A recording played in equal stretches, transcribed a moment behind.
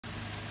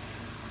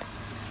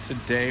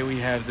Today we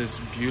have this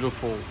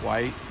beautiful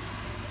white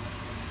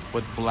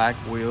with black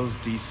wheels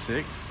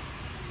D6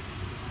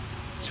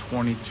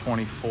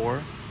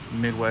 2024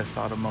 Midwest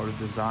Automotive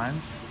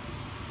Designs.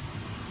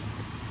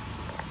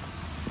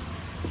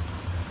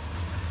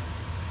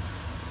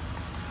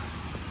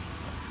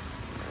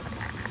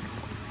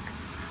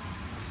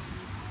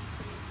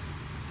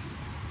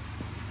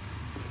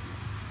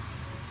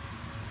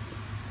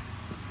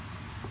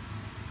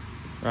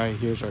 Right,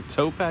 here's our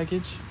tow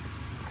package.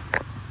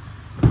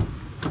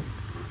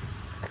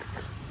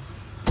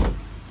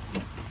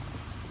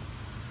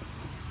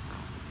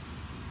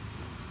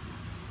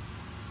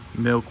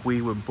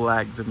 Milkweed with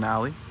black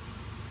Denali,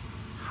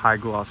 high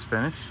gloss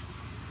finish.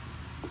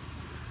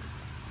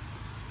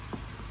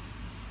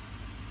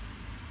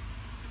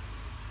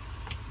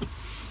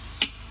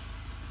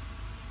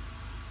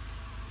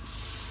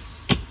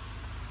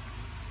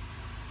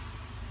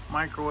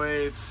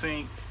 Microwave,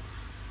 sink,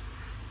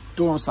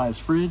 dorm size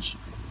fridge.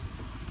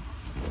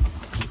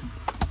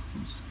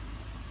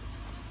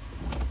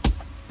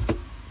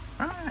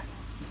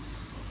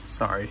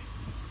 Sorry,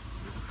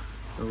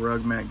 the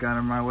rug mat got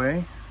in my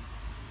way.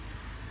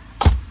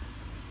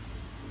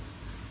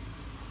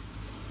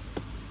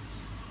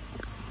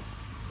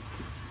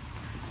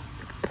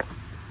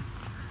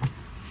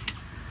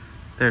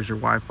 There's your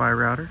Wi-Fi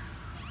router.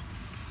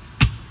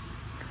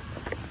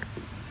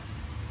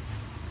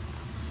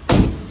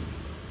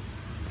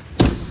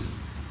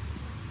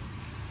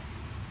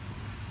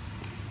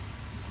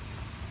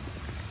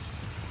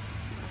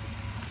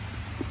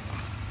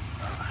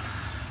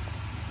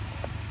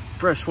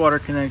 Freshwater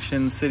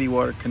connection, city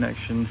water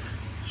connection,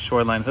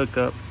 shoreline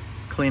hookup,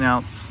 clean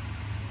outs.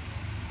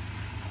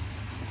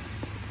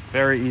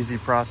 Very easy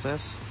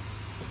process.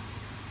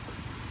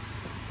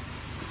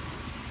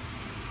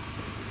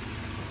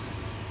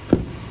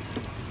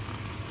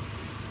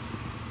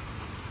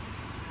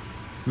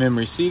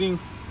 Memory seating,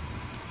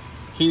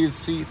 heated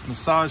seats,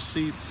 massage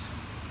seats.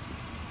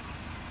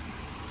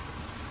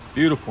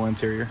 Beautiful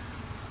interior.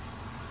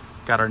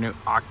 Got our new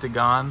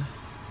octagon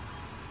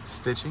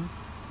stitching.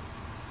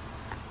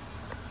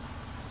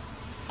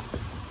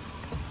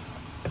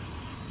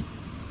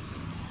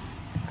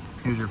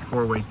 Here's your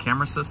 4-way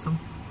camera system.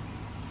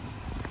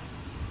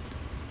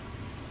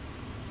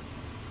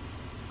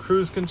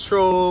 Cruise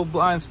control,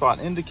 blind spot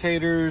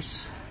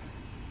indicators.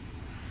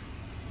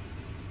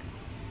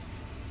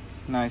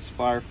 Nice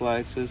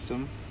Firefly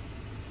system.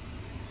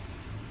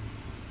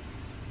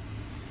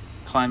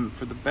 Climate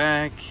for the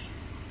back,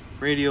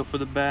 radio for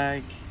the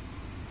back.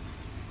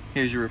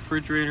 Here's your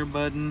refrigerator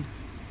button.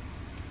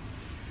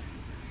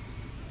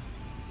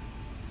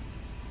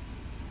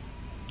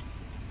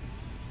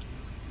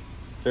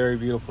 Very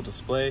beautiful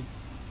display.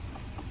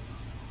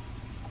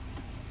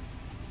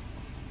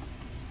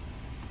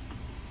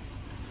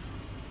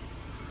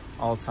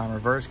 All-time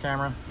reverse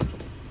camera. You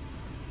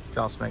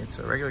can also make it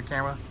to a regular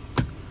camera.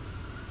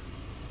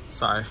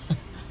 Sorry,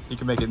 you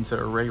can make it into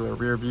a regular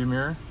rear view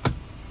mirror.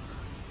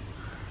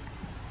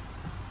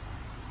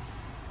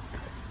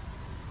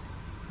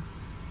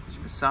 There's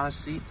your massage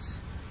seats.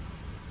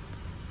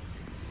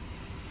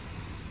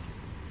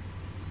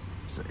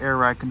 There's an air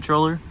ride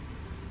controller.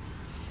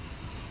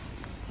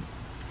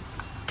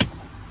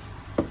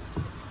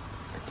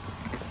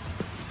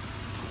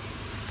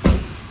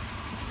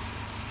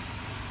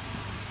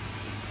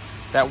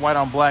 That white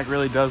on black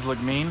really does look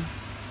mean.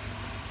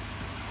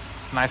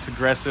 Nice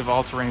aggressive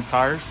all-terrain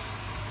tires.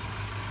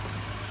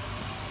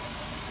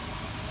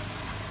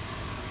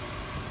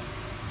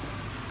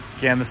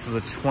 Again, this is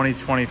a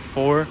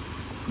 2024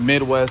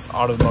 Midwest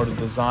Automotive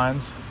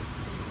Designs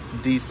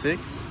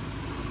D6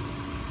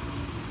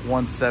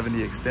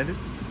 170 extended.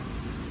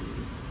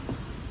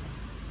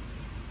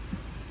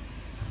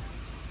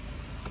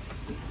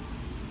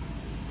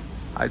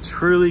 I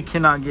truly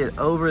cannot get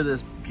over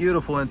this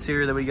beautiful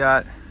interior that we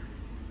got.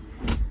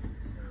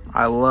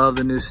 I love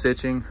the new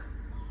stitching.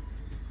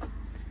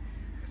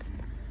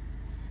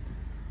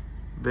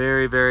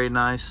 Very, very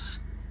nice.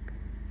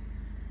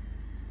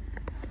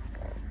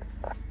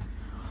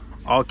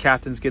 All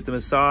captains get the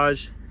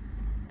massage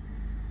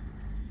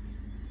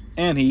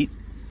and heat.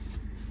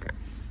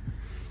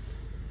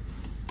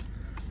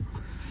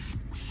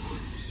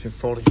 Here's your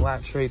folding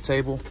lap tray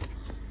table.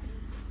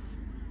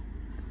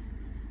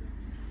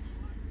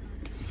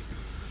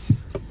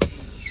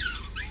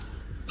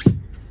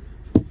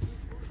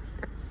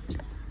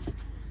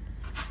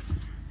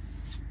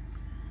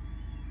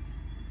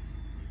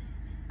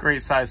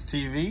 Great size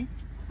TV.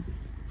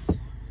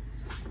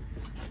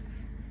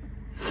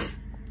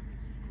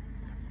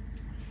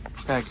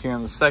 Back here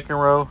in the second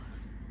row.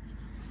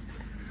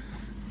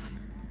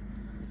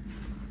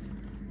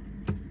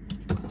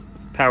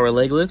 Power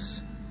leg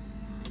lifts.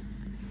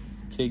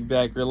 Kick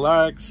back,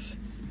 relax.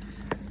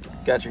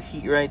 Got your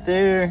heat right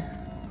there.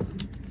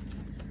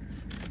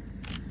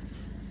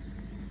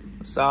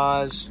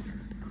 Massage.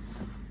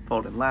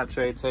 Folding lap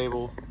tray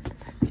table.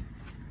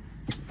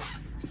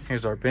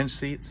 Here's our bench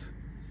seats.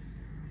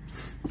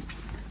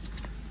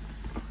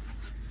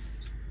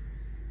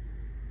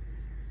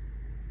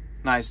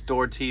 Nice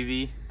door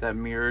TV that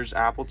mirrors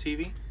Apple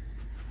TV.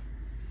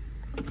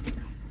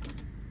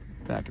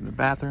 Back in the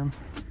bathroom.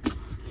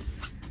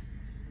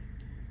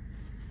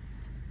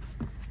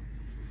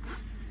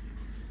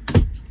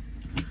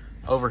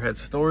 Overhead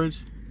storage.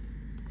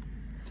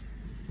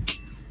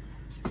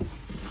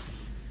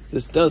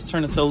 This does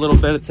turn into a little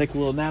bed to take a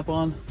little nap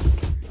on.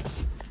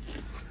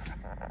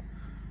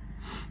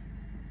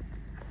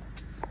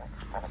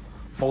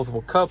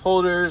 Multiple cup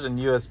holders and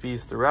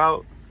USBs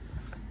throughout.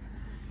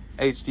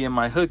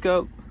 HDMI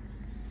hookup.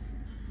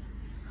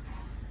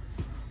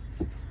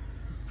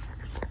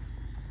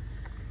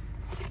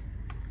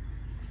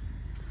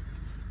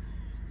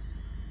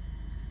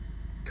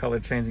 Color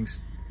changing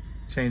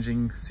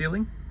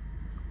ceiling.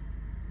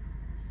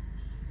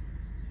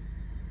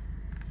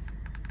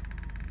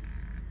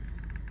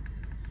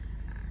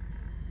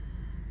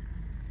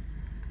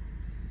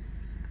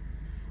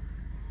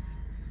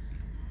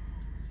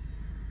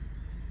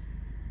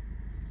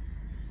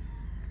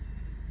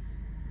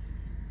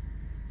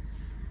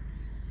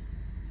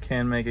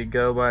 Can make it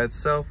go by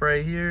itself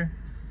right here.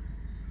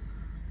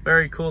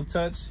 Very cool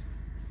touch.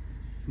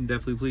 Can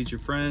definitely please your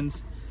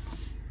friends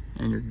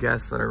and your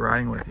guests that are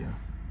riding with you.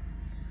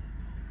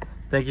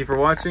 Thank you for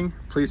watching.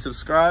 Please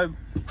subscribe.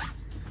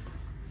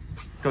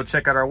 Go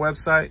check out our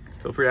website.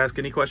 Feel free to ask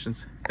any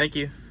questions. Thank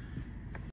you.